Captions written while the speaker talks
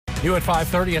New at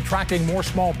 5:30, attracting more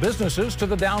small businesses to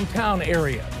the downtown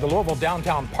area. The Louisville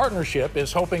Downtown Partnership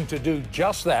is hoping to do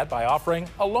just that by offering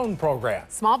a loan program.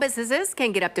 Small businesses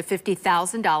can get up to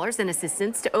 $50,000 in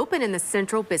assistance to open in the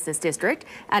Central Business District.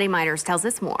 Addie Miners tells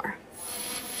us more.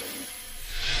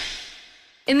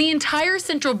 In the entire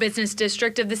Central Business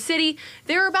District of the city,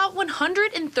 there are about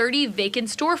 130 vacant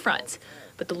storefronts.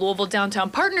 But the Louisville Downtown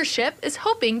Partnership is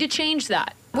hoping to change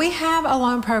that. We have a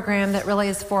loan program that really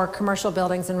is for commercial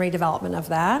buildings and redevelopment of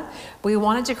that. We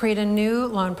wanted to create a new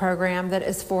loan program that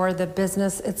is for the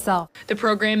business itself. The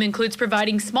program includes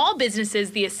providing small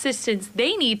businesses the assistance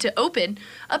they need to open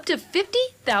up to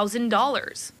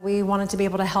 $50,000. We wanted to be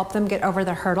able to help them get over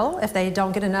the hurdle if they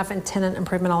don't get enough in tenant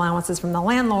improvement allowances from the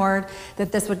landlord,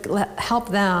 that this would help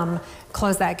them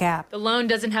close that gap. The loan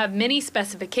doesn't have many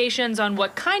specifications on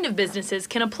what kind of businesses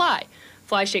can apply.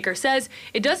 Flyshaker says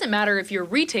it doesn't matter if you're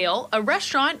retail, a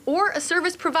restaurant, or a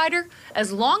service provider,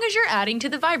 as long as you're adding to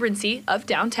the vibrancy of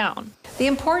downtown. The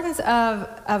importance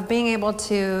of being able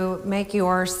to make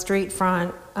your street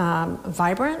front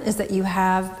vibrant is that you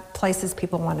have places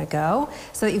people want to go,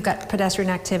 so that you've got pedestrian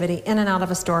activity in and out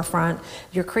of a storefront.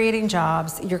 You're creating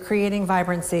jobs, you're creating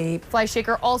vibrancy.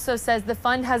 Flyshaker also says the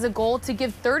fund has a goal to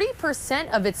give 30%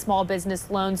 of its small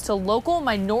business loans to local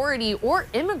minority or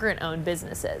immigrant-owned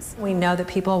businesses. We know that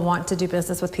people want to do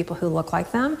business with people who look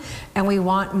like them, and we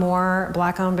want more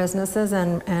Black-owned businesses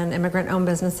and immigrant-owned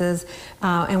businesses,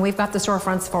 and we've got the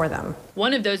storefronts for them.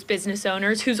 One of those business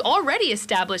owners who's already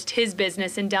established his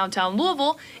business in downtown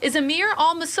Louisville is Amir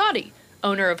Al-Masadi,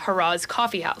 owner of Haraz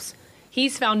Coffee House.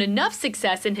 He's found enough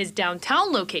success in his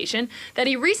downtown location that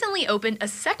he recently opened a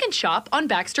second shop on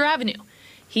Baxter Avenue.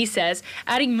 He says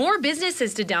adding more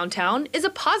businesses to downtown is a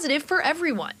positive for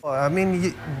everyone. I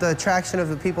mean, the attraction of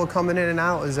the people coming in and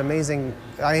out is amazing.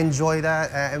 I enjoy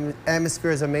that.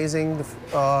 Atmosphere is amazing. The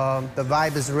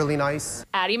vibe is really nice.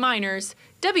 Addie Miners,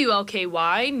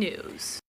 WLKY News.